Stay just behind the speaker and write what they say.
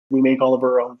We make all of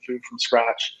our own food from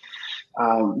scratch.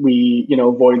 We,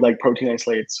 avoid like protein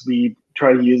isolates. We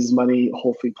try to use as many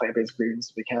whole food plant-based ingredients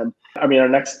as we can. I mean, our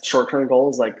next short-term goal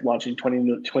is like launching 20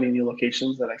 new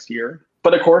locations the next year.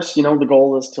 But of course, the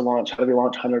goal is to launch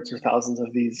hundreds or thousands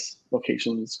of these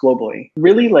locations globally.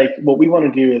 Really, like what we want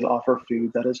to do is offer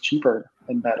food that is cheaper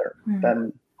and better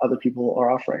than other people are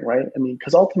offering, right? I mean,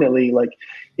 because ultimately, like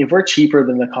if we're cheaper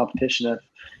than the competition, if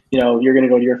you're going to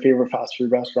go to your favorite fast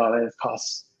food restaurant and it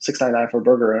costs $6.99 for a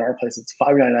burger, in our place it's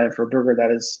 $5.99 for a burger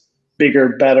that is bigger,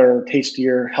 better,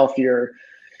 tastier, healthier,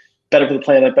 better for the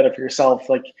planet, better for yourself.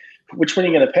 Like, which one are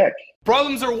you going to pick?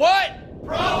 Problems are what?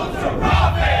 Problems are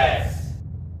profits!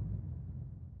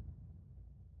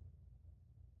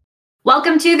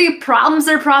 Welcome to the Problems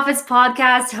or Profits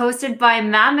podcast hosted by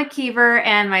Matt McKeever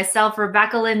and myself,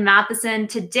 Rebecca Lynn Matheson.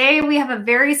 Today, we have a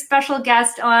very special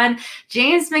guest on,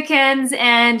 James McInnes,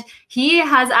 and he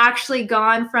has actually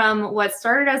gone from what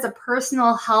started as a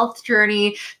personal health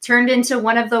journey, turned into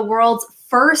one of the world's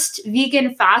first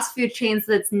vegan fast food chains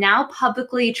that's now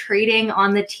publicly trading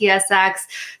on the TSX.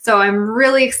 So I'm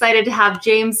really excited to have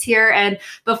James here. And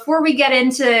before we get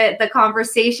into the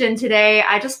conversation today,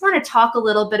 I just want to talk a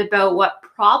little bit about what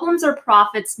problems or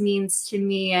profits means to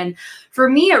me. And for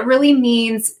me, it really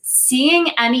means seeing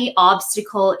any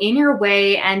obstacle in your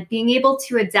way and being able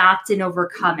to adapt and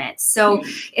overcome it. So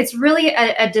it's really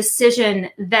a decision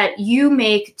that you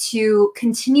make to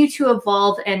continue to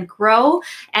evolve and grow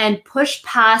and push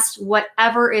past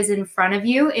whatever is in front of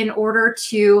you in order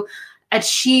to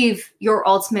achieve your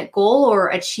ultimate goal or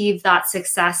achieve that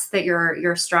success that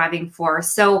you're striving for.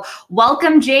 So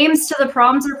welcome, James, to the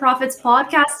Problems or Profits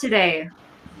podcast today.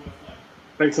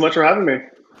 Thanks so much for having me.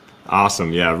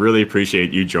 Awesome. Yeah, really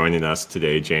appreciate you joining us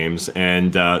today, James.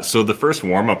 And so the first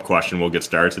warm-up question we'll get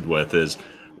started with is,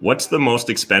 what's the most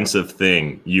expensive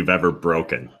thing you've ever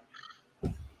broken?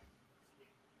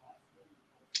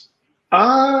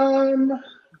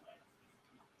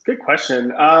 Good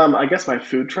question. I guess my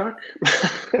food truck.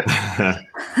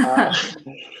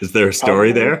 Is there a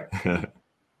story there?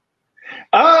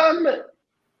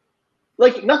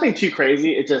 Like nothing too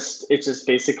crazy. It's just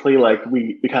basically like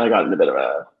we kind of got in a bit of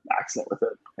a accident with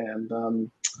it,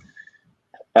 and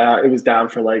it was down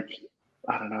for like,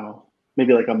 I don't know,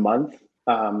 maybe like a month.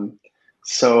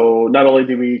 So not only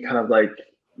did we kind of like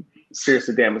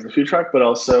seriously damage the food truck, but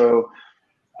also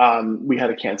we had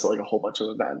to cancel like a whole bunch of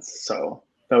events. So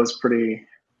that was a pretty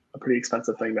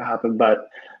expensive thing to happen. But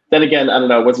then again, I don't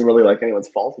know, it wasn't really like anyone's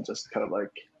fault. It just kind of like,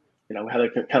 we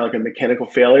had kind of like a mechanical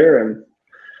failure,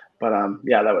 but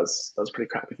yeah, that was a pretty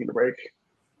crappy thing to break.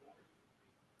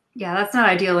 Yeah, that's not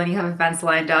ideal when you have events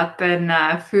lined up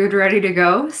and food ready to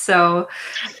go. So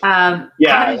how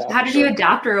did you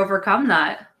adapt or overcome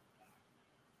that?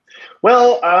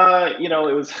 Well,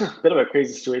 it was a bit of a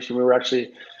crazy situation. We were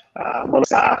actually, one of the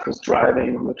staff was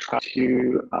driving the truck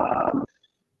to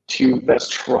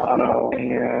West Toronto,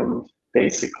 and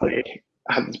basically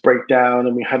had this breakdown,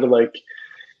 and we had to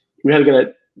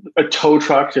get a tow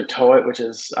truck to tow it, which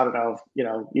is, I don't know,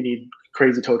 you need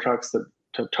crazy tow trucks to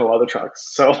tow other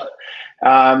trucks. So,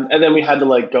 and then we had to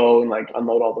like go and like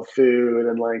unload all the food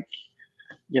and like,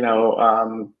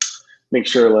 make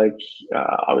sure like,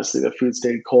 obviously the food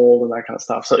stayed cold and that kind of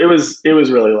stuff. So it was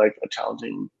really like a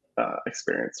challenging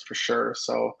experience for sure.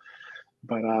 So,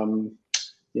 but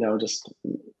just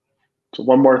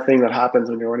one more thing that happens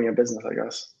when you're running a business, I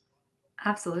guess.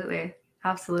 Absolutely.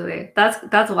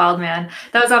 That's wild, man.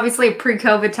 That was obviously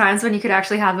pre-COVID times when you could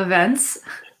actually have events.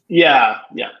 Yeah,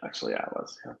 actually, yeah, it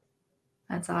was. Yeah.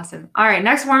 That's awesome. All right,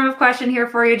 next warm-up question here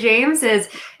for you, James, is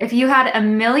if you had $1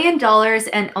 million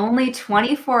and only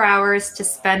 24 hours to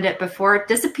spend it before it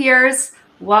disappears,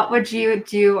 what would you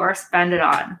do or spend it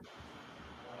on?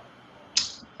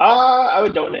 I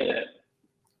would donate it.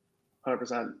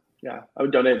 100%. Yeah, I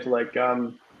would donate it to like,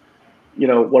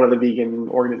 one of the vegan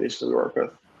organizations we work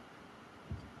with.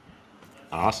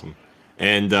 Awesome.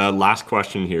 And last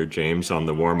question here, James, on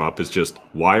the warm-up is just,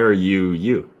 why are you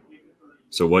you?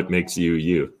 So what makes you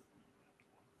you?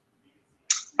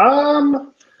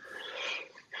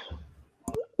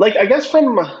 Like, I guess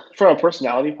from a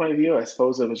personality point of view, I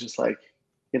suppose it was just like,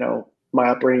 my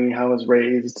upbringing, how I was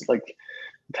raised, like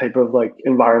the type of like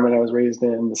environment I was raised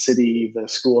in, the city, the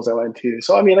schools I went to.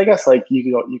 So, I mean, I guess like you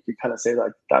could kind of say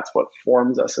like that's what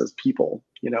forms us as people,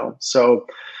 So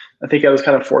I think I was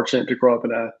kind of fortunate to grow up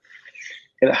in a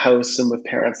house and with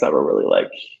parents that were really like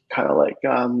kind of like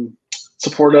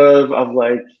supportive of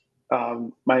like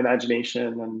my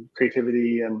imagination and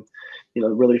creativity, and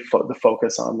really the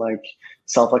focus on like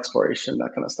self-exploration,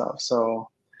 that kind of stuff. So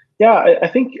yeah, I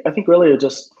think really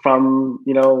just from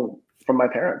my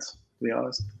parents, to be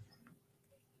honest.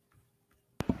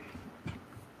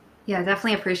 Yeah,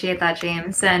 definitely appreciate that,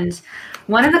 James. And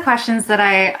one of the questions that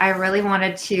I really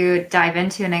wanted to dive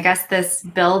into, and I guess this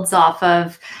builds off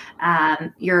of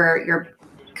your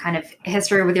kind of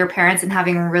history with your parents and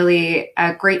having really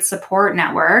a great support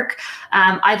network.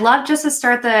 I'd love just to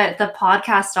start the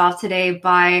podcast off today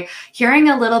by hearing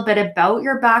a little bit about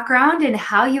your background and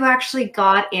how you actually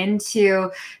got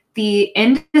into the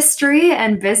industry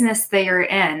and business that you're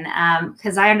in.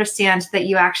 Because I understand that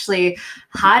you actually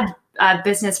had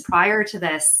business prior to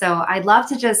this. So I'd love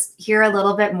to just hear a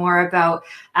little bit more about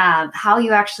how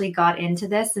you actually got into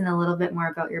this and a little bit more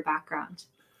about your background.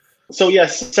 So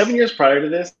yes, 7 years prior to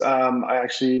this, I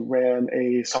actually ran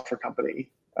a software company,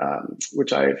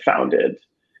 which I founded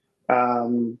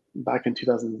back in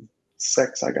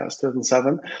 2006, I guess,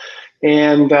 2007.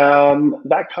 And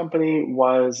that company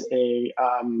was a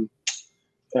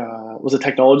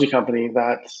technology company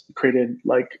that created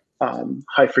like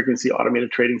high frequency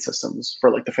automated trading systems for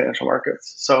like the financial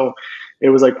markets. So it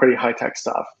was like pretty high tech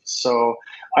stuff. So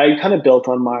I kind of built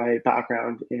on my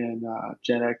background in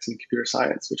genetics and computer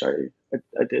science, which I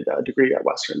did a degree at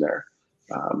Western there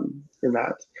in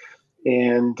that,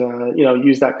 and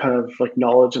used that kind of like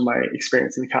knowledge and my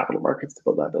experience in the capital markets to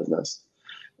build that business.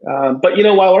 But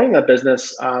while running that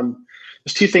business,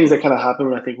 there's two things that kind of happen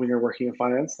when you're working in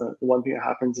finance. The one thing that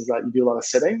happens is that you do a lot of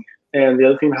sitting, and the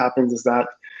other thing that happens is that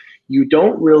you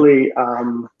don't really,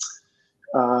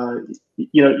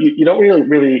 you don't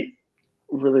really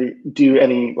do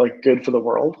any like good for the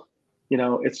world.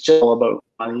 It's just all about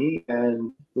money,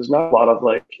 and there's not a lot of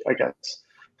like, I guess,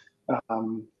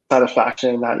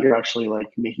 satisfaction that you're actually like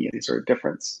making any sort of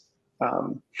difference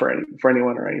for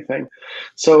anyone or anything.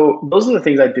 So those are the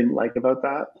things I didn't like about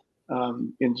that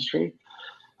industry.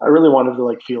 I really wanted to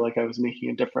like feel like I was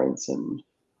making a difference and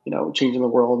changing the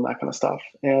world and that kind of stuff.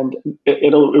 And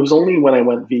it was only when I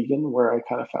went vegan where I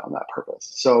kind of found that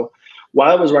purpose. So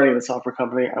while I was running the software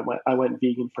company, I went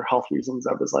vegan for health reasons.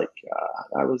 I was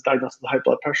diagnosed with high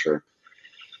blood pressure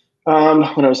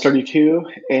when I was 32,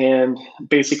 and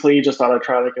basically just thought I'd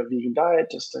try like a vegan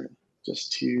diet just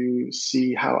to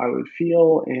see how I would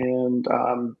feel, and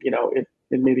it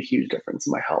made a huge difference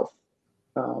in my health.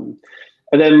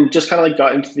 And then just kind of like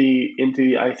got into the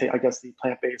the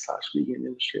plant-based / vegan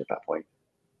industry at that point.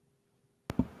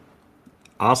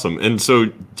 Awesome. And so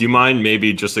do you mind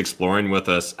maybe just exploring with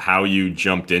us how you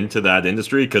jumped into that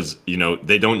industry? Because,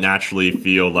 they don't naturally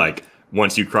feel like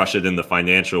once you crush it in the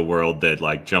financial world that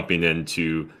like jumping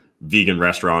into vegan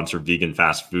restaurants or vegan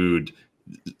fast food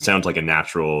sounds like a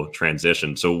natural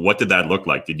transition. So what did that look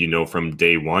like? Did you know from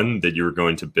day one that you were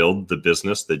going to build the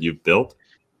business that you've built?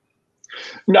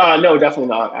 No, definitely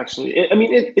not. Actually,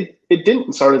 it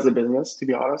didn't start as a business, to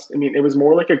be honest. It was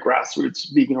more like a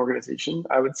grassroots vegan organization,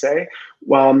 I would say.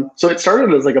 So it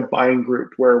started as like a buying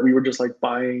group where we were just like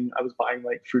I was buying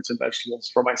like fruits and vegetables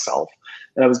for myself,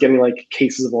 and I was getting like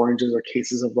cases of oranges or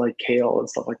cases of like kale and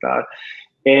stuff like that.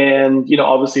 And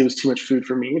obviously it was too much food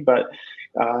for me, but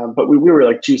we were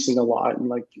like juicing a lot and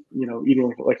like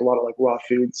eating like a lot of like raw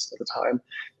foods at the time.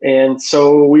 And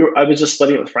so I was just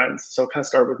splitting it with friends. So it kind of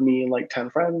started with me and like 10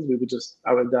 friends.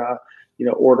 I would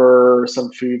order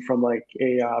some food from like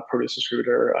a produce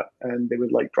distributor, and they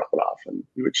would like drop it off and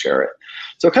we would share it.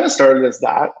 So it kind of started as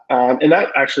that, and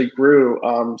that actually grew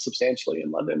substantially in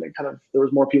London. There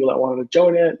was more people that wanted to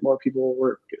join it. More people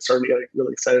were starting to get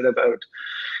really excited about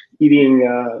eating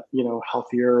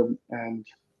healthier, and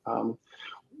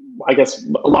I guess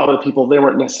a lot of the people, they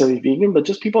weren't necessarily vegan, but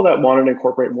just people that wanted to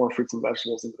incorporate more fruits and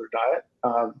vegetables into their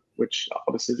diet, which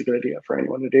obviously is a good idea for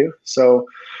anyone to do. So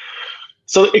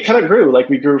it kind of grew. Like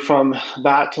we grew from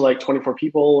that to like 24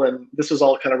 people, and this was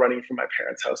all kind of running from my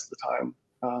parents' house at the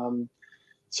time.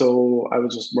 So I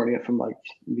was just running it from like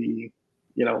the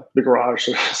garage,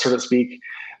 so to speak.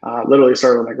 Literally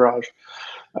started in my garage.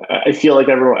 I feel like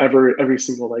every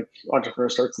single like entrepreneur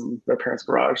starts in their parents'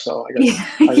 garage. So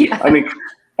I guess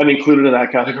I'm included in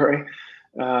that category.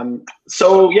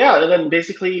 So yeah, and then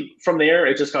basically from there,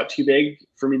 it just got too big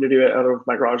for me to do it out of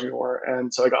my garage anymore.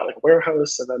 And so I got like a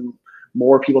warehouse, and then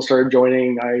more people started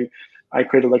joining. I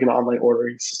created like an online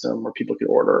ordering system where people could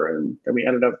order, and then we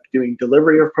ended up doing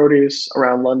delivery of produce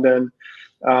around London.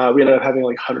 We ended up having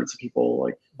like hundreds of people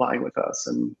like buying with us,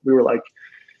 and we were like,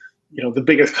 the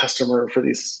biggest customer for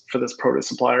this produce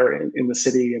supplier in the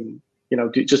city, and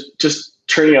just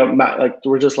turning out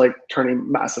we're just like turning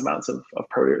massive amounts of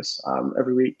produce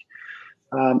every week,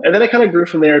 and then it kind of grew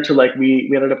from there to like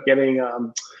we ended up getting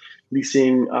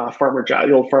leasing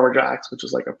the old Farmer Jack's, which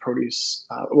was like a produce.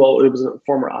 It was a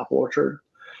former apple orchard,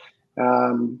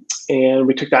 And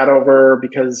we took that over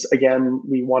because, again,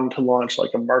 we wanted to launch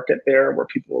like a market there where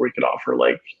we could offer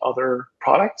like other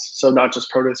products. So not just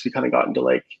produce. We kind of got into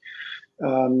like,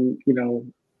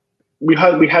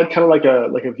 we had kind of like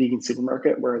a vegan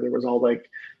supermarket where there was all like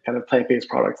kind of plant-based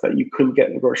products that you couldn't get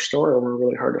in the grocery store or were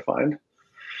really hard to find.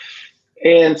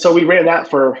 And so we ran that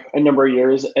for a number of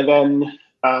years, and then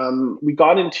we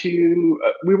got into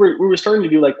we were starting to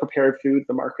do like prepared food at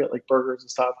the market, like burgers and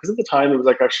stuff, because at the time it was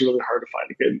like actually really hard to find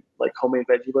a good like homemade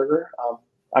veggie burger.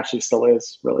 Actually still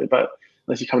is, really, but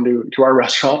unless you come to our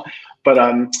restaurant. But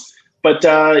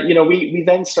we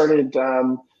then started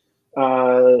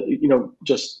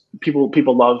just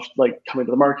people loved like coming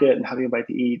to the market and having a bite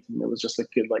to eat, and it was just a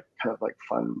good like kind of like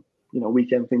fun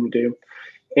weekend thing to do.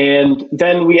 And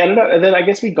then I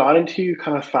guess we got into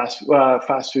kind of fast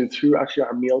food through actually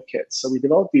our meal kits. So we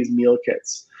developed these meal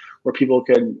kits where people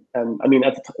could, and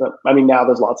now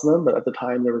there's lots of them, but at the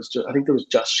time I think there was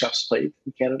just Chef's Plate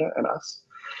in Canada and us.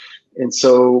 And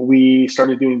so we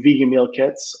started doing vegan meal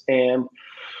kits, and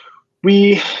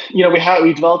we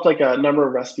developed like a number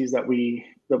of recipes that we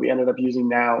ended up using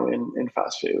now in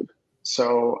fast food.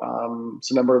 So a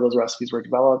number of those recipes were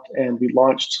developed, and we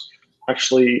launched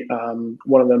actually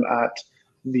one of them at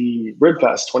the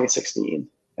Ribfest 2016,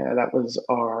 and that was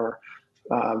our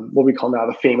what we call now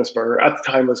the famous burger. At the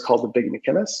time it was called the Big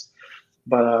McInnes,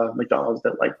 but McDonald's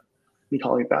didn't like me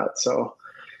calling it that, so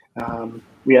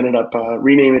we ended up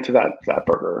renaming it to that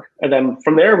burger, and then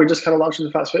from there we just kind of launched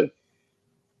into fast food.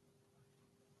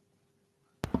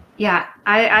 Yeah,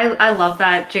 I love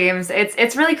that, James.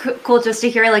 It's really cool just to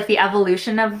hear like the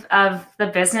evolution of the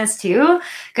business too,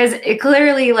 because it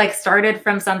clearly like started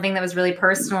from something that was really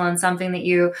personal and something that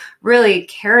you really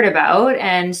cared about,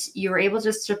 and you were able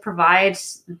just to provide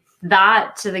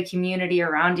that to the community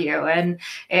around you. And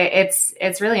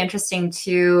it's really interesting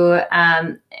to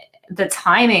the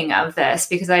timing of this,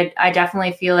 because I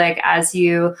definitely feel like as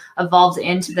you evolved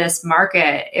into this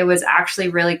market, it was actually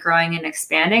really growing and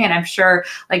expanding. And I'm sure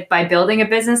like by building a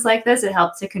business like this, it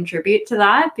helped to contribute to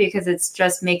that, because it's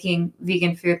just making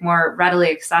vegan food more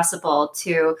readily accessible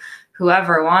to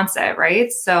whoever wants it, right?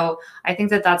 So I think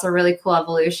that that's a really cool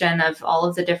evolution of all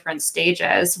of the different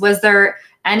stages. Was there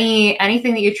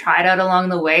anything that you tried out along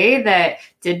the way that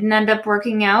didn't end up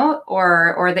working out,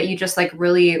 or that you just like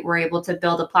really were able to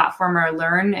build a platform or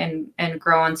learn and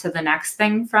grow into the next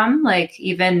thing from? Like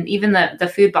even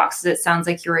the food boxes, it sounds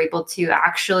like you were able to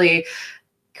actually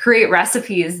create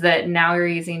recipes that now you're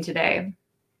using today.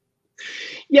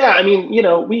 Yeah, I mean,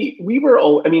 we were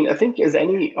all, I think as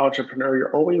any entrepreneur,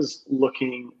 you're always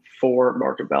looking for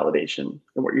market validation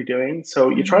in what you're doing. So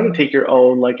you try to take your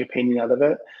own like opinion out of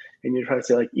it. And you try to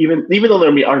say like, even though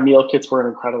our meal kits were an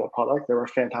incredible product, they were a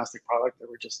fantastic product. They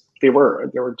were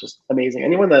just amazing.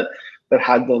 Anyone that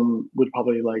had them would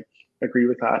probably like agree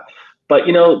with that. But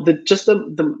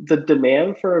the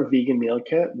demand for a vegan meal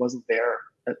kit wasn't there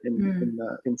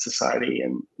in society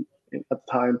and at the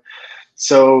time.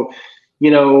 So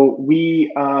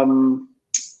we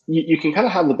you can kind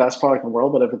of have the best product in the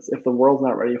world, but if the world's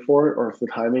not ready for it, or if the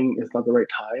timing is not the right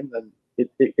time, then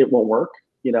it won't work.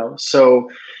 So.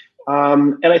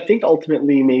 And I think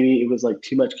ultimately maybe it was like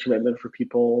too much commitment for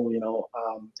people,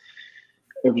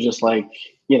 it was just like,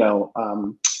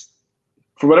 for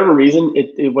whatever reason,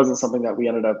 it wasn't something that we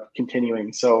ended up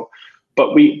continuing. So,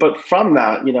 but from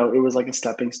that, it was like a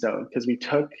stepping stone, because we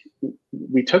took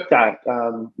that,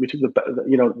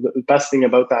 the best thing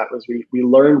about that was we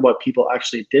learned what people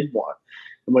actually did want.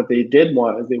 And what they did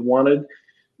want is we wanted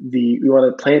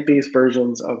plant-based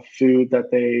versions of food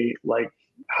that they like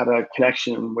had a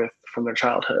connection with from their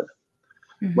childhood,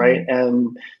 right?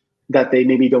 And that they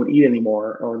maybe don't eat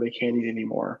anymore, or they can't eat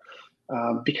anymore.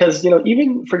 Because,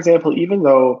 even, for example, even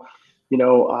though,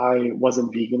 I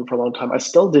wasn't vegan for a long time, I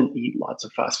still didn't eat lots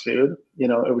of fast food.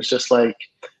 It was just like,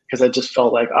 because I just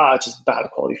felt like, it's just bad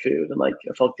quality food. And like,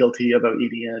 I felt guilty about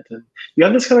eating it. And you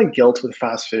have this kind of guilt with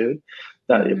fast food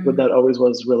that that always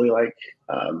was really like,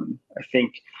 I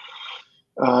think,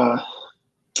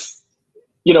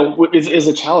 is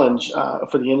a challenge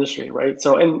for the industry, right?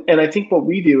 So, and I think what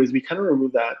we do is we kind of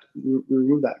remove that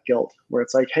guilt, where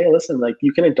it's like, hey, listen, like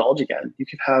you can indulge again. You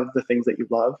can have the things that you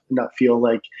love and not feel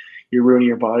like you're ruining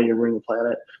your body, you're ruining the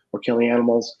planet, or killing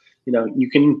animals. You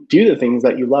can do the things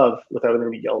that you love without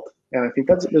any guilt. And I think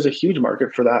there's a huge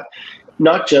market for that,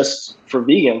 not just for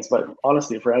vegans, but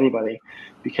honestly for anybody,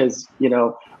 because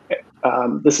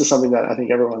this is something that I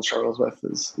think everyone struggles with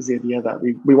is the idea that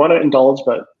we want to indulge,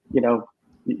 but you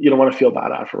don't want to feel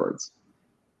bad afterwards.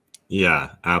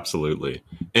 Yeah, absolutely.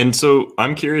 And so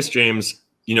I'm curious, James,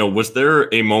 was there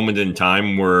a moment in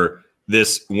time where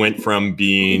this went from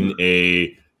being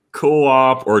a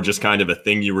co-op or just kind of a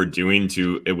thing you were doing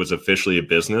to it was officially a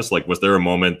business? Like, was there a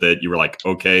moment that you were like,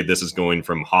 okay, this is going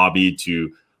from hobby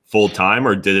to full time,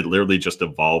 or did it literally just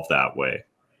evolve that way?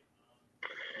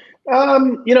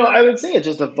 I would say it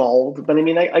just evolved, but I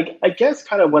mean, I guess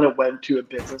kind of when it went to a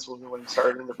business was when it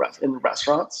started in the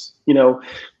restaurants,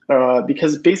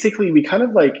 because basically we kind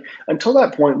of like, until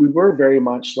that point, we were very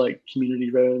much like community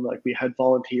driven. Like we had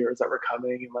volunteers that were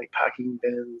coming and like packing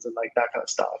bins and like that kind of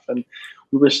stuff. And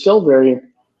we were still very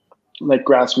like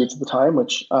grassroots at the time,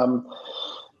 which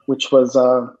was,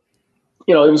 it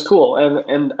was cool.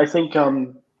 And I think,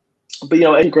 but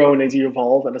as you grow and as you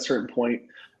evolve at a certain point,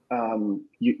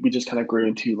 we just kind of grew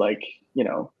into like,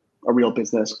 a real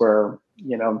business where,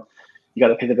 you got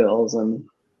to pay the bills and,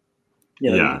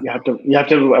 you have to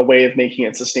have a way of making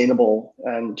it sustainable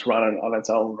and to run it on its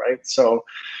own. Right. So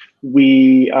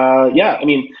we, I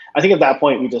mean, I think at that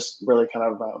point we just really kind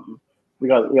of, we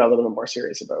got a little bit more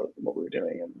serious about what we were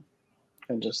doing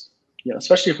and just,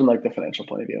 especially from like the financial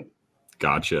point of view.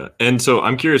 Gotcha. And so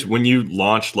I'm curious, when you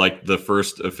launched like the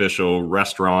first official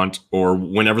restaurant or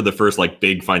whenever the first like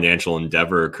big financial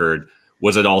endeavor occurred,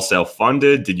 was it all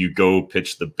self-funded? Did you go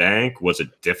pitch the bank? Was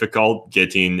it difficult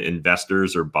getting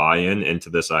investors or buy-in into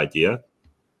this idea?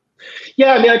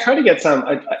 Yeah, I mean, I tried to get some.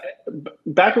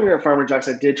 Back when we were at Farmer Jack's,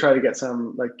 I did try to get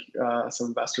some some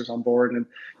investors on board, and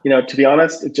to be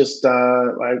honest, it just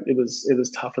it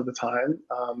was tough at the time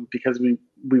because we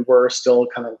were still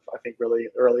kind of, I think, really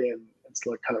early and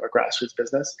still kind of a grassroots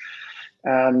business.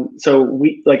 So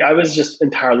I was just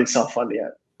entirely self-funding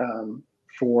it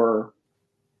for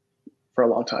a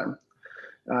long time,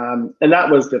 and that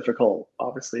was difficult,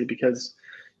 obviously, because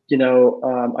I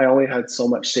only had so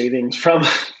much savings from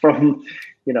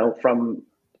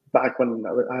back when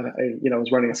I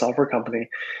was running a software company,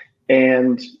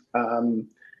 and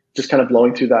just kind of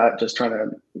blowing through that, just trying to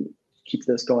keep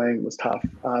this going was tough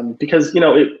because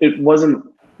it wasn't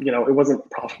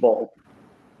profitable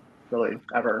really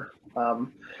ever.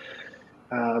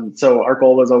 So our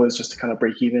goal was always just to kind of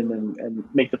break even and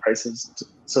make the prices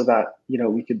so that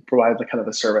we could provide the kind of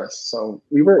a service. So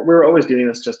we were always doing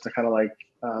this just to kind of like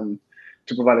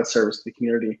to provide a service to the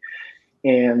community,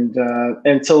 and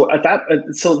so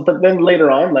but then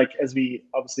later on, like as we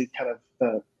obviously kind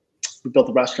of we built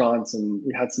the restaurants and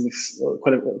we had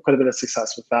quite a bit of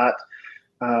success with that.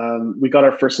 We got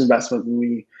our first investment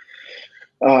when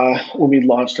we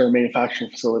launched our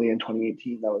manufacturing facility in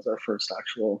 2018. That was our first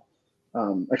actual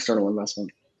external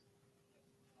investment.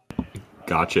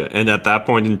 Gotcha. And at that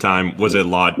point in time, was it a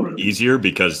lot easier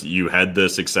because you had the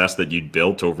success that you'd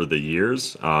built over the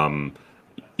years? Was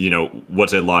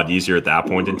it a lot easier at that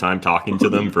point in time talking to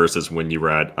them versus when you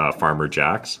were at Farmer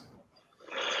Jack's?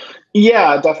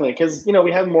 Yeah, definitely. Because,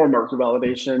 we had more market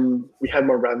validation. We had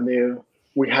more revenue.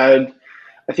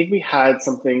 I think we had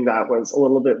something that was a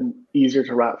little bit easier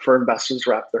for investors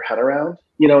to wrap their head around.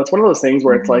 It's one of those things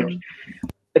where it's like,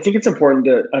 I think it's important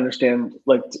to understand,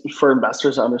 like, for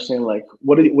investors to understand, like,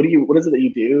 what is it that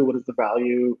you do? What is the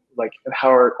value, like, and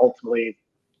how ultimately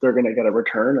they're going to get a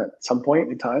return at some point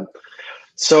in time.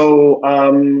 So,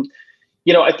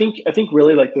 I think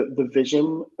really like the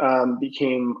vision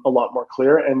became a lot more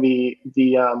clear, and the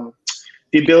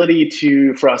ability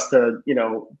for us to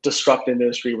disrupt the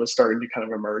industry was starting to kind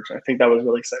of emerge. I think that was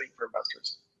really exciting for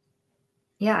investors.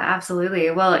 Yeah, absolutely.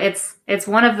 Well, it's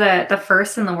one of the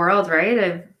first in the world, right,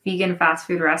 of vegan fast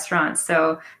food restaurants.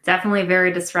 So definitely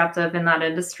very disruptive in that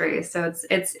industry. So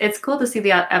it's cool to see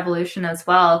the evolution as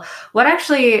well. What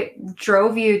actually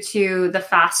drove you to the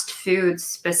fast food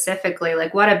specifically?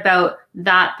 Like, what about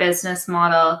that business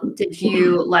model did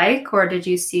you like, or did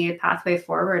you see a pathway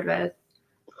forward with?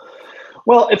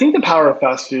 Well, I think the power of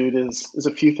fast food is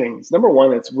a few things. Number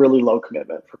one, it's really low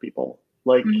commitment for people.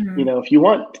 Like, if you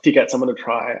want to get someone to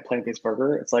try a plant-based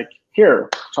burger, it's like, here,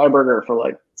 try a burger for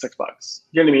like $6.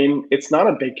 You know what I mean? It's not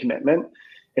a big commitment.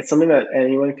 It's something that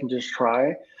anyone can just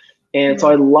try. And so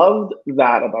I loved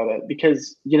that about it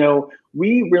because,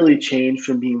 we really changed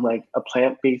from being like a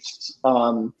plant-based,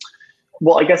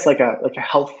 I guess like a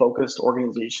health-focused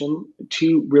organization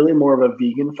to really more of a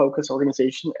vegan-focused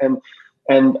organization.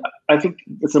 And I think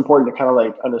it's important to kind of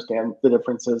like understand the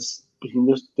differences between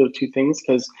those two things,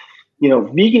 because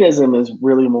veganism is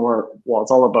really more,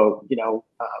 it's all about,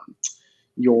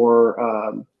 your,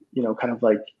 kind of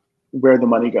like where the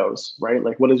money goes, right?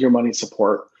 Like, what does your money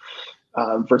support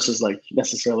versus like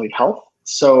necessarily health.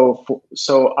 So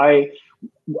I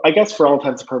guess for all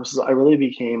intents and purposes, I really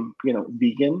became,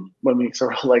 vegan when we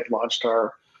sort of like launched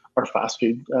our fast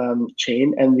food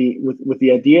chain, and with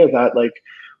the idea that like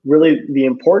really the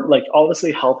important, like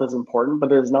obviously health is important,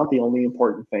 but it is not the only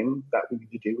important thing that we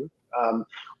need to do.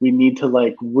 We need to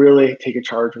like really take a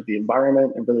charge with the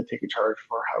environment and really take a charge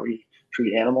for how we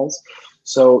treat animals.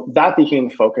 So that became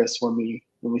the focus when we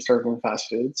started doing fast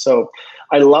food. So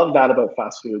I love that about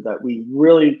fast food, that we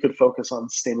really could focus on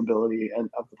sustainability and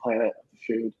of the planet, of the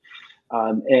food.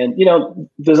 And you know,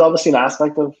 there's obviously an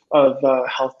aspect of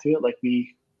health to it. Like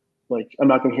I'm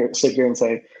not going to sit here and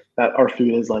say that our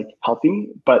food is like healthy,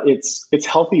 but it's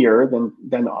healthier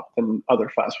than other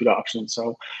fast food options.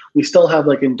 So we still have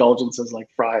like indulgences like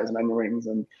fries and onion rings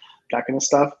and that kind of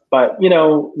stuff. But you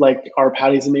know, like our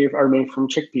patties are made from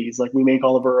chickpeas. Like we make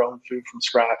all of our own food from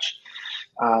scratch.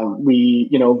 We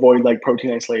avoid like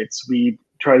protein isolates. We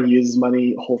try to use as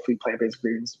many whole food plant-based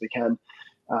ingredients as we can.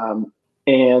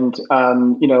 And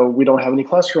we don't have any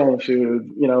cholesterol in the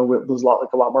food. There's a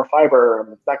lot more fiber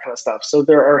and that kind of stuff. So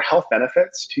there are health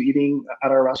benefits to eating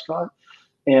at our restaurant,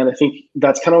 and I think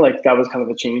that was kind of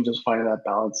the change, is finding that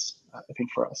balance. I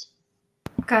think for us.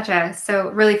 Gotcha. So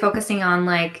really focusing on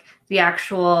like the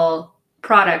actual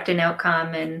product and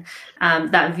outcome, and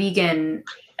that vegan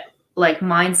like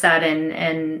mindset,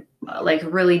 and like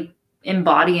really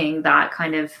embodying that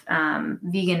kind of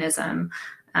veganism.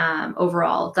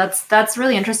 Overall, that's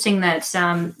really interesting that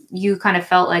you kind of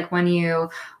felt like when you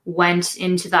went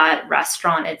into that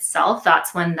restaurant itself,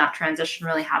 that's when that transition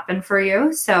really happened for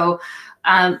you. So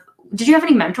did you have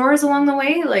any mentors along the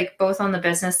way, like both on the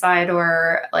business side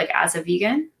or like as a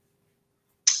vegan?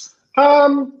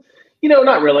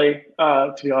 Not really,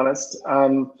 to be honest. I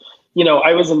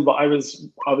was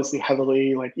obviously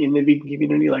heavily like in the vegan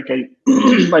community. Like I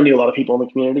I knew a lot of people in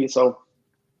the community. So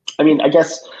I mean, I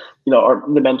guess the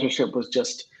mentorship was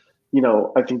just,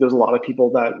 I think there's a lot of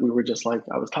people that we were just like,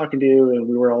 I was talking to, and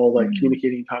we were all like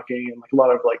communicating, talking, and like a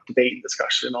lot of like debate and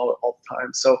discussion all the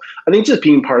time. So I think just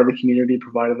being part of the community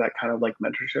provided that kind of like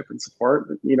mentorship and support.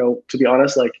 To be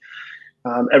honest, like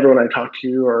everyone I talk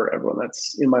to or everyone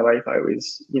that's in my life, I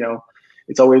always,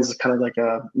 it's always kind of like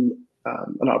an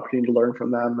opportunity to learn from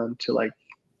them and to like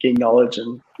gain knowledge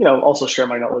and, also share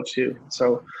my knowledge too.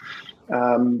 So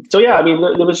yeah, I mean,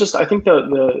 there was just, I think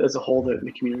as a whole,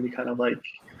 the community kind of like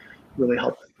really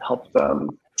helped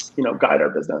guide our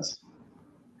business.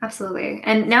 Absolutely.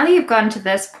 And now that you've gotten to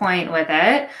this point with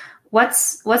it,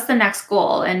 what's the next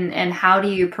goal, and how do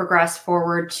you progress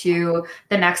forward to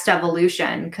the next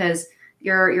evolution? Because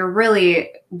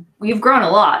you've grown a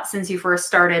lot since you first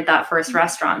started that first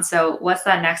restaurant. So what's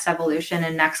that next evolution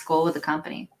and next goal with the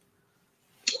company?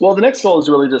 Well, the next goal is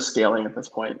really just scaling at this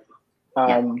point.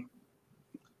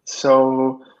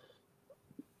 So,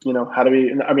 how do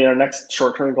we, I mean, our next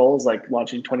short-term goal is like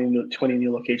launching 20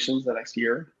 new locations the next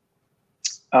year.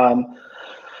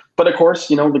 But of course,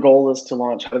 the goal is how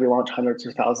do we launch hundreds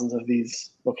or thousands of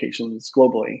these locations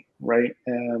globally, right?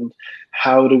 And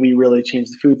how do we really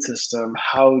change the food system?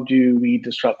 How do we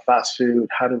disrupt fast food?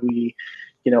 How do we,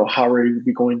 how are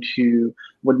we going to,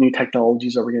 what new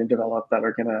technologies are we going to develop that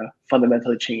are going to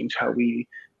fundamentally change how we,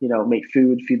 make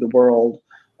food, feed the world,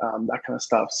 that kind of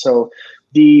stuff. So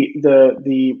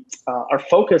our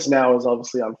focus now is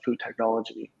obviously on food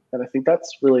technology. And I think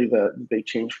that's really the big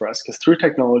change for us, because through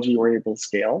technology, we're able to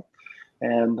scale.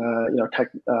 And,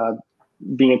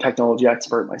 being a technology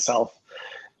expert myself,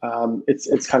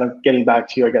 it's kind of getting back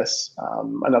to, I guess,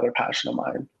 another passion of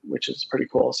mine, which is pretty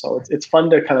cool. So it's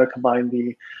fun to kind of combine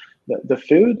the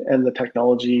food and the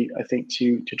technology, I think,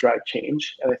 to drive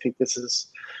change. And I think this is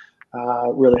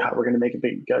really how we're going to make a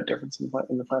big difference in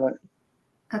the planet.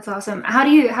 That's awesome. How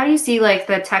do you see like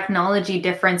the technology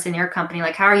difference in your company?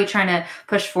 Like, how are you trying to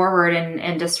push forward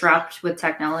and disrupt with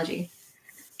technology?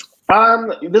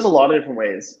 There's a lot of different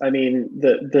ways. I mean,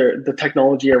 the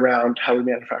technology around how we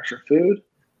manufacture food.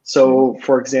 So,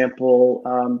 for example,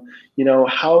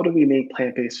 how do we make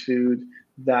plant-based food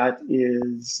that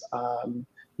is,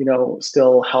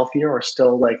 still healthier or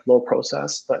still like low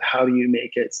processed, but how do you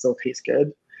make it still taste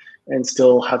good and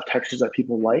still have textures that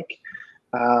people like?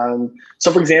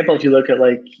 So for example, if you look at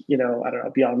like, I don't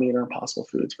know, Beyond Meat or Impossible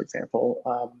Foods, for example,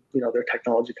 they're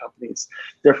technology companies.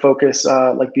 Their focus,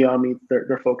 like Beyond Meat,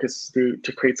 their focus to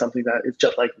create something that is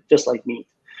just like meat.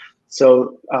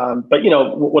 So, but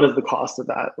what is the cost of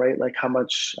that, right? Like how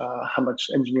much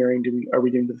engineering are we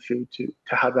doing to the food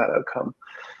to have that outcome?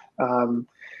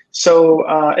 So,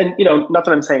 and not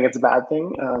that I'm saying it's a bad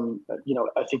thing.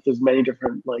 I think there's many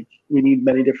different, we need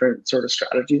many different sort of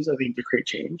strategies, I think, to create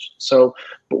change. So,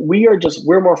 but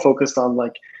we're more focused on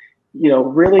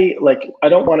really, I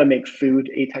don't want to make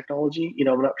food a technology.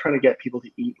 I'm not trying to get people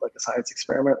to eat like a science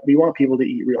experiment. We want people to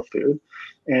eat real food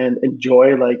and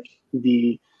enjoy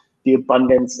the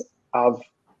abundance of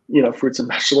fruits and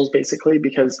vegetables, basically,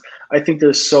 because I think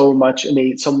there's so much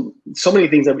innate, so many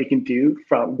things that we can do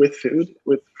with fruits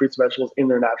and vegetables in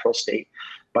their natural state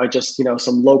by just,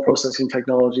 some low processing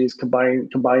technologies, combining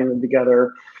them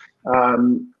together.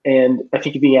 And I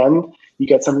think at the end, you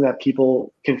get something that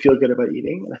people can feel good about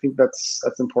eating. And I think that's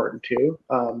important too.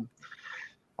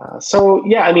 So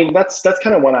yeah, I mean, that's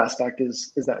kind of one aspect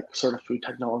is that sort of food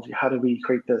technology. How do we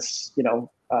create this,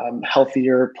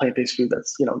 healthier plant-based food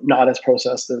that's, not as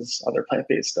processed as other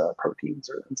plant-based proteins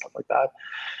and stuff like that.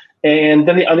 And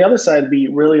then on the other side, we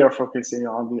really are focusing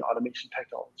on the automation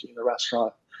technology in the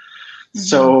restaurant. Mm-hmm.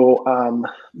 So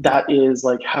that is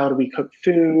like, how do we cook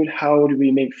food? How do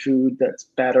we make food that's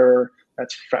better,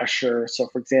 that's fresher? So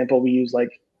for example, we use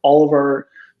like all of our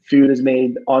food is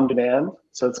made on demand.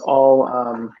 So it's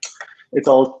all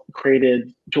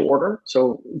created to order.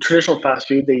 So traditional fast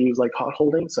food, they use like hot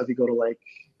holding. So if you go to like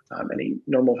any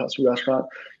normal fast food restaurant,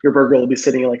 your burger will be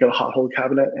sitting in like a hot hold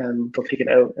cabinet, and they'll take it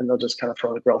out and they'll just kind of throw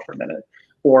it in the grill for a minute,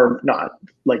 or not,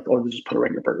 or they'll just put it right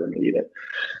in your burger and eat it.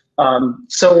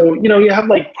 So, you have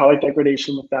like product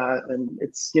degradation with that. And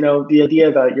it's, the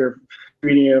idea that you're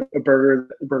eating a burger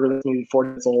that's maybe 40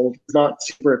 years old is not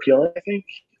super appealing, I think,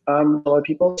 to a lot of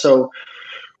people. So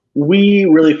we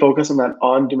really focus on that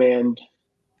on-demand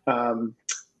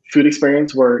food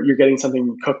experience where you're getting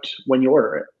something cooked when you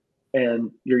order it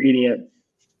and you're eating it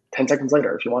 10 seconds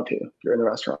later if you want to, if you're in the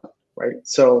restaurant, right?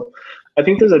 So I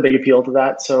think there's a big appeal to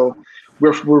that. So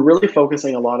we're really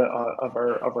focusing a lot of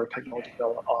our technology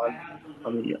development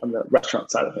on the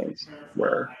restaurant side of things,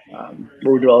 where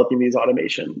we're developing these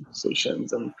automation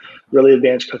solutions and really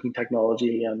advanced cooking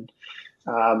technology, and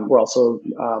we're also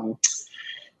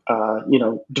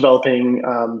developing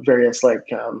various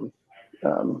like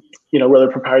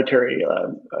really proprietary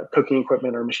cooking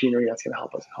equipment or machinery that's going to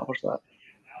help us accomplish that.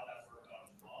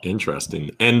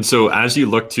 Interesting. And so as you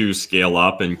look to scale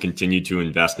up and continue to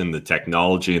invest in the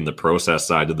technology and the process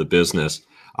side of the business,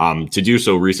 to do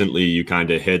so recently, you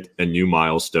kind of hit a new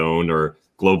milestone, or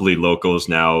Globally Locals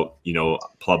now,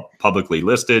 publicly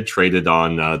listed, traded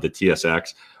on the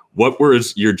TSX. What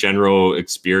was your general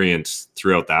experience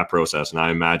throughout that process? And I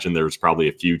imagine there was probably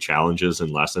a few challenges and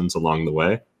lessons along the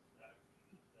way.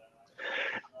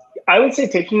 I would say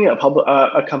taking a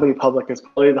company public is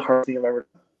probably the hardest thing I've ever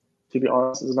done, to be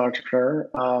honest, as an entrepreneur.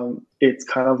 It's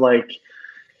kind of like,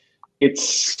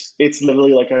 it's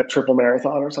literally like a triple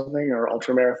marathon or something, or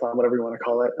ultra marathon, whatever you want to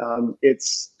call it.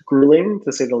 It's grueling,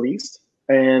 to say the least,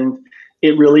 and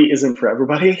it really isn't for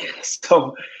everybody.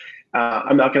 So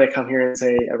I'm not going to come here and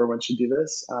say everyone should do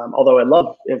this. Although I'd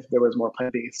love if there was more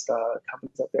plant-based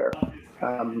companies out there.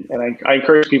 And I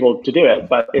encourage people to do it,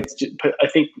 but I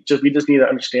think we just need to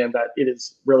understand that it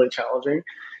is really challenging,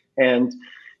 and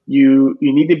you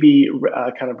need to be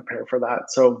kind of prepared for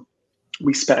that. So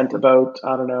we spent about,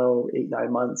 8-9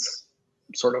 months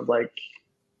sort of like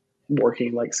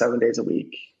working like 7 days a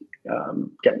week,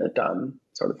 getting it done,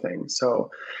 sort of thing.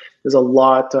 So there's a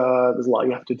lot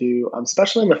you have to do,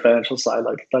 especially on the financial side.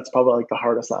 Like that's probably like the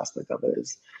hardest aspect of it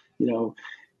is,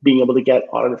 being able to get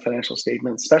audited financial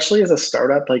statements, especially as a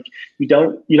startup. Like you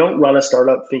don't run a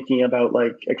startup thinking about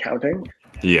like accounting.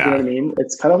 Yeah. You know what I mean?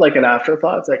 It's kind of like an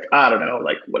afterthought. It's like, I don't know,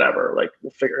 like whatever, like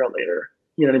we'll figure it out later.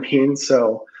 You know what I mean?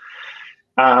 So,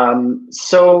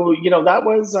 that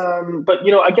was, but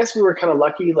I guess we were kind of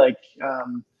lucky. Like,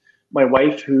 my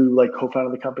wife, who like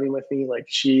co-founded the company with me, like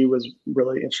she was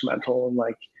really instrumental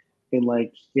in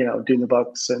doing the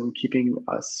books and keeping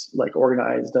us like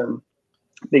organized and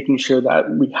making sure that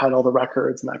we had all the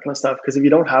records and that kind of stuff. Because if you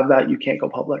don't have that, you can't go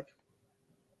public.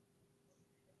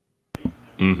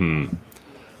 Mm-hmm.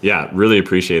 Yeah, really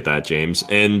appreciate that, James.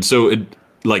 And so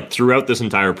throughout this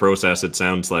entire process, it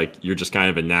sounds like you're just kind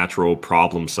of a natural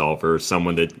problem solver,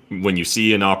 someone that when you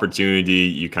see an opportunity,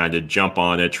 you kind of jump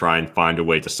on it, try and find a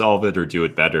way to solve it or do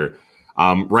it better.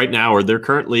 Right now, are there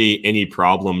currently any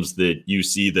problems that you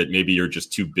see that maybe you're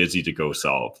just too busy to go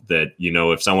solve? That,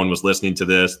 if someone was listening to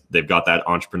this, they've got that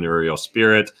entrepreneurial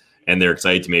spirit and they're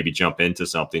excited to maybe jump into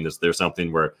something. Is there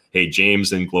something where, hey,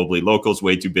 James and Globally Locals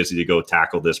way too busy to go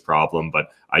tackle this problem, but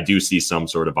I do see some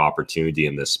sort of opportunity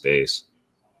in this space?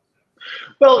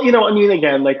 Well,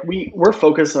 again, like we're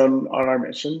focused on our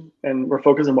mission and we're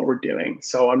focused on what we're doing.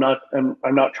 So I'm not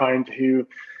trying to,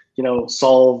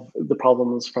 solve the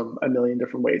problems from a million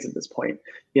different ways at this point.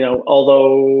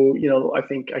 Although, I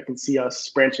think I can see us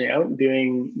branching out and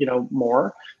doing,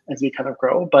 more as we kind of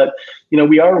grow. But,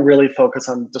 we are really focused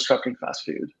on disrupting fast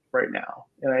food right now.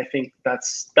 And I think that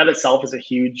itself is a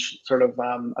huge sort of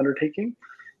undertaking.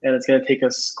 And it's going to take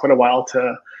us quite a while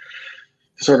to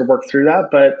sort of work through that.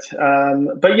 But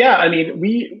yeah, I mean,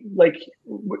 we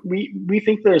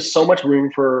think there's so much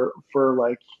room for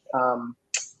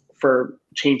for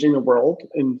changing the world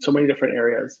in so many different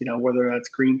areas, you know, whether that's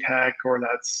green tech or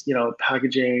that's, you know,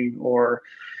 packaging or,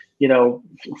 you know,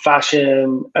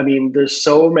 fashion. I mean, there's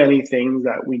so many things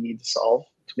that we need to solve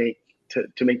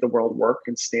to make the world work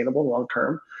and sustainable long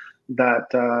term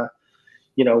that,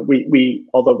 you know,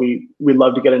 although we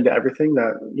love to get into everything,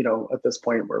 that, you know, at this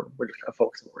point we're just kind of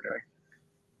focusing on what we're doing.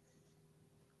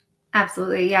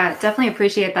 Absolutely. Yeah, definitely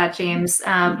appreciate that, James.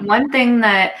 One thing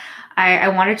that I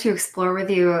wanted to explore with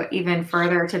you even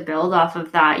further to build off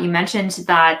of that, you mentioned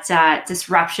that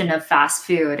disruption of fast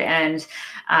food. And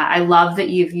I love that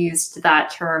you've used that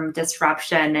term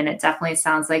disruption, and it definitely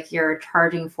sounds like you're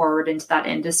charging forward into that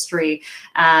industry.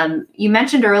 You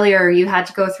mentioned earlier you had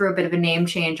to go through a bit of a name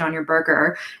change on your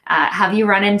burger. Have you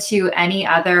run into any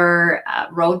other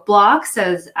roadblocks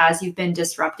as you've been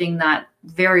disrupting that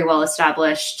very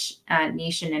well-established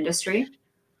niche and industry?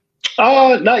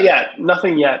 Not yet.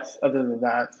 Nothing yet other than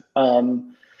that.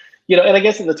 You know, and I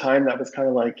guess at the time that was kind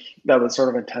of like, that was sort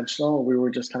of intentional. We were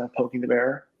just kind of poking the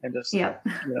bear and just, you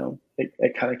know,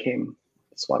 it kind of came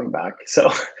swatting back.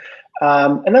 So,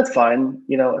 and that's fine.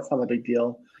 You know, it's not a big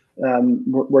deal.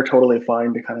 We're totally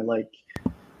fine to kind of like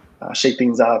shake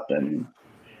things up and,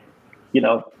 you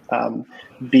know,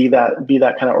 be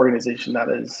that kind of organization that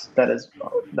is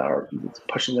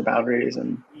pushing the boundaries,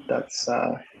 and that's,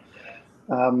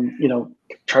 you know,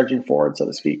 charging forward, so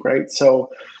to speak, right? So,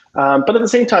 but at the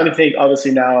same time, I think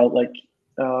obviously now, like,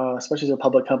 especially as a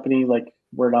public company, like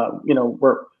we're not, you know,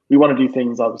 we want to do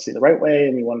things obviously the right way,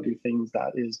 and we want to do things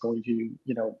that is going to,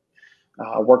 you know,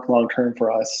 work long term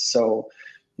for us. So,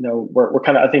 you know, we're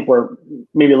kind of, I think we're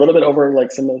maybe a little bit over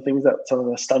like some of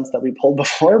the stunts that we pulled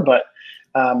before, but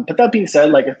that being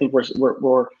said, like I think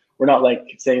we're not like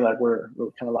saying like we're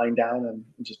kind of lying down and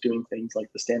just doing things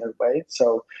like the standard way.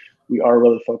 So we are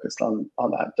really focused on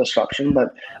that disruption.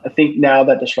 But I think now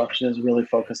that disruption is really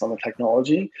focused on the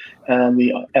technology and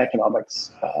the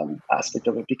economics aspect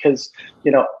of it, because,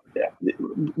 you know,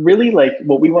 really like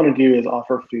what we want to do is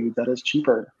offer food that is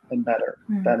cheaper and better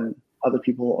than other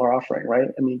people are offering, right?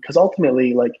 I mean, because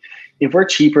ultimately, like if we're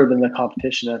cheaper than the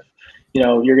competition, if, you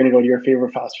know, you're going to go to your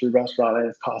favorite fast food restaurant and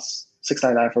it costs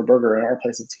 $6.99 for a burger, in our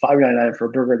place it's $5.99 for a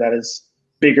burger that is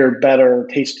bigger, better,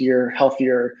 tastier,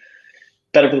 healthier,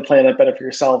 better for the planet, better for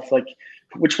yourself. Like,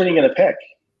 which one are you going to pick?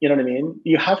 You know what I mean?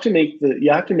 You have to make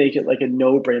it like a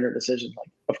no-brainer decision. Like,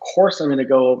 of course I'm going to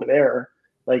go over there.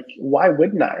 Like, why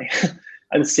wouldn't I?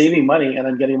 I'm saving money and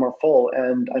I'm getting more full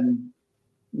and I'm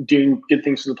doing good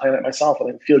things for the planet myself,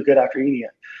 and I feel good after eating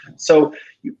it. So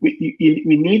we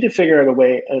need to figure out a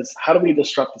way as how do we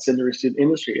disrupt this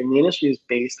industry? And the industry is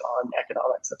based on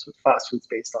economics. That's what fast food's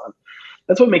based on.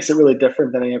 That's what makes it really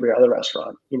different than every other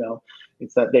restaurant. You know,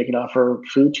 it's that they can offer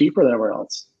food cheaper than everyone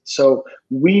else. So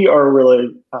we are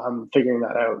really figuring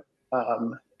that out.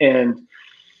 And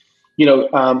you know,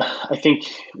 I think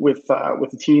with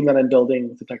the team that I'm building,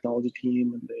 with the technology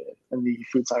team and the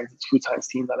food science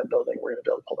team that I'm building, we're going to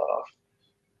be able to pull that off.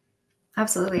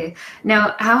 Absolutely.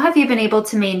 Now, how have you been able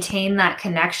to maintain that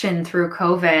connection through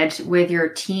COVID with your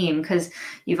team? Because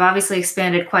you've obviously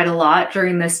expanded quite a lot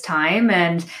during this time,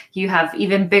 and you have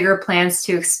even bigger plans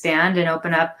to expand and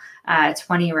open up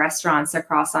 20 restaurants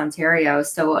across Ontario.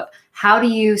 So how do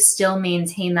you still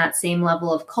maintain that same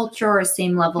level of culture or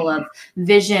same level of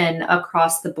vision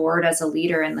across the board as a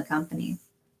leader in the company?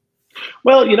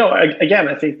 Well, you know, again,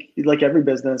 I think like every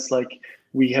business, like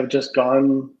we have just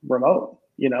gone remote,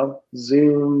 you know,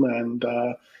 Zoom and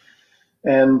all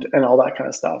that kind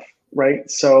of stuff, right?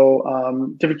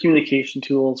 So different communication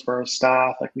tools for our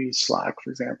staff, like we use Slack,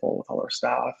 for example, with all our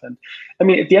staff. And I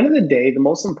mean, at the end of the day, the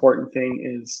most important thing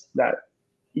is that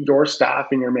your staff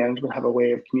and your management have a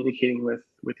way of communicating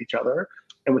with each other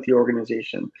and with the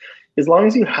organization. As long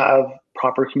as you have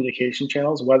proper communication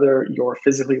channels, whether you're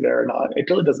physically there or not, it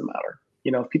really doesn't matter.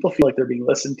 You know, if people feel like they're being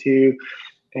listened to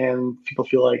and people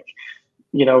feel like,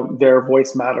 you know, their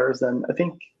voice matters, then I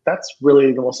think that's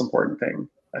really the most important thing,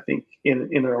 I think, in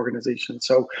an organization.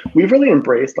 So we've really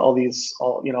embraced all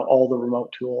the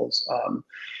remote tools.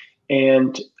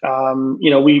 You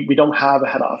know, we don't have a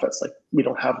head office. Like we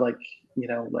don't have like, you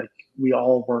know, like we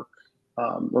all work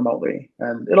remotely,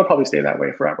 and it'll probably stay that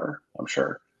way forever, I'm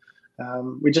sure.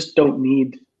 We just don't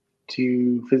need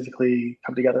to physically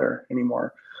come together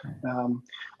anymore.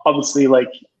 Obviously,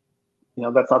 like, you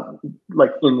know, that's not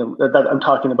like that I'm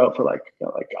talking about for like, you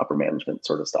know, like upper management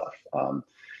sort of stuff.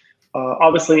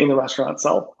 Obviously in the restaurant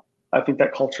itself, I think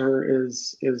that culture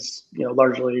is, you know,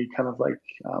 largely kind of like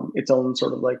its own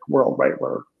sort of like world, right?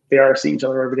 Where they are seeing each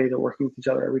other every day. They're working with each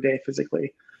other every day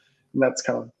physically, and that's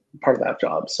kind of part of that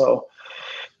job. So,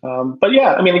 but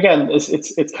yeah, I mean, again,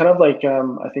 it's kind of like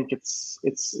I think it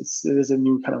is a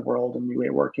new kind of world, a new way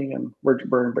of working, and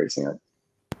we're embracing it.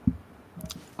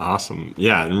 Awesome.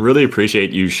 Yeah, and really appreciate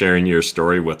you sharing your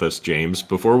story with us, James.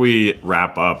 Before we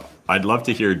wrap up, I'd love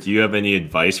to hear, do you have any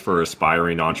advice for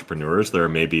aspiring entrepreneurs that are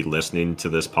maybe listening to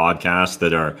this podcast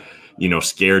that are,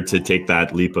 scared to take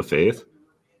that leap of faith?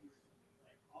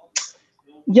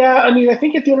 Yeah, I mean, I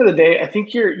think at the end of the day, I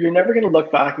think you're never going to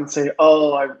look back and say,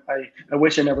 "Oh, I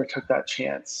wish I never took that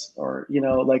chance," or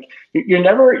like you're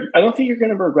never. I don't think you're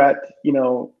going to regret,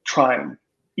 trying,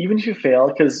 even if you fail,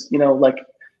 because like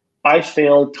I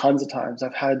failed tons of times.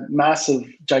 I've had massive,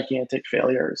 gigantic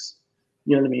failures.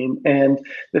 You know what I mean? And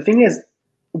the thing is,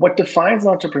 what defines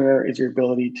an entrepreneur is your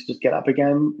ability to just get up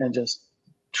again and just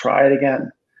try it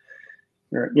again.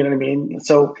 You know what I mean?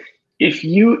 So if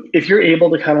you're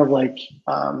able to kind of like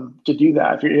to do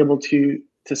that, if you're able to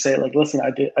say like, listen,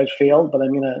 I failed, but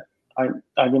I'm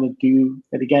gonna do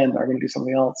it again, or I'm gonna do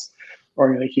something else, or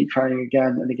I'm gonna keep trying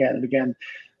again and again and again.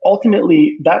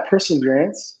 Ultimately, that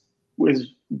perseverance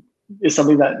is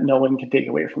something that no one can take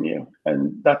away from you,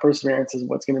 and that perseverance is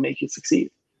what's going to make you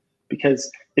succeed. Because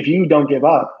if you don't give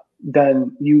up,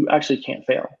 then you actually can't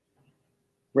fail.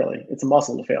 Really, it's a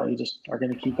muscle to fail. You just are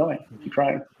going to keep going, keep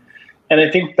trying. And I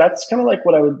think that's kind of like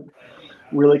what I would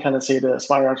really kind of say to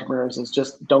aspiring entrepreneurs is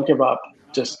just don't give up.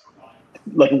 Just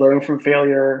like learn from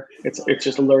failure. It's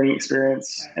just a learning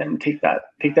experience, and take that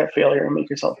failure and make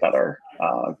yourself better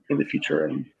in the future,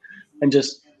 and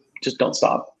just don't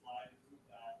stop.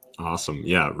 Awesome.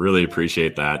 Yeah, really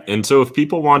appreciate that. And so if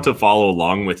people want to follow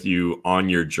along with you on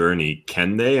your journey,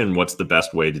 can they? And what's the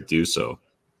best way to do so?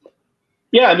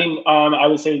 Yeah, I mean, I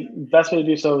would say the best way to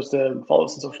do so is to follow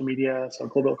us on social media. So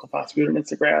Global Local Fast Food on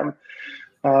Instagram.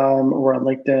 We're on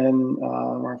LinkedIn.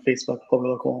 We're on Facebook,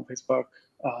 Global Local on Facebook.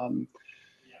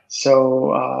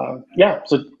 So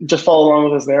just follow along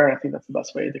with us there. And I think that's the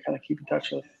best way to kind of keep in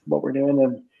touch with what we're doing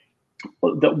and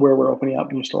where we're opening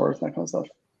up new stores, that kind of stuff.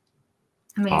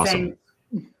 Amazing. Awesome.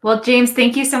 Well, James,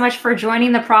 thank you so much for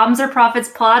joining the Problems or Profits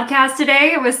podcast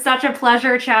today. It was such a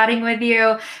pleasure chatting with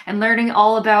you and learning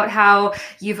all about how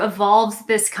you've evolved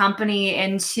this company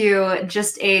into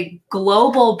just a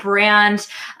global brand.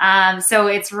 So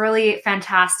it's really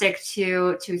fantastic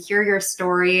to hear your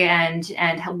story and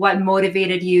what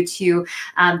motivated you to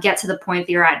get to the point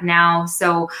that you're at now.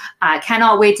 So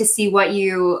cannot wait to see what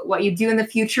you do in the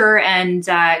future and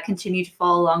continue to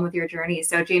follow along with your journey.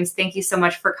 So James, thank you so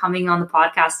much for coming on the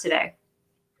podcast today.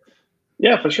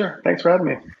 Yeah, for sure. Thanks for having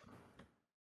me.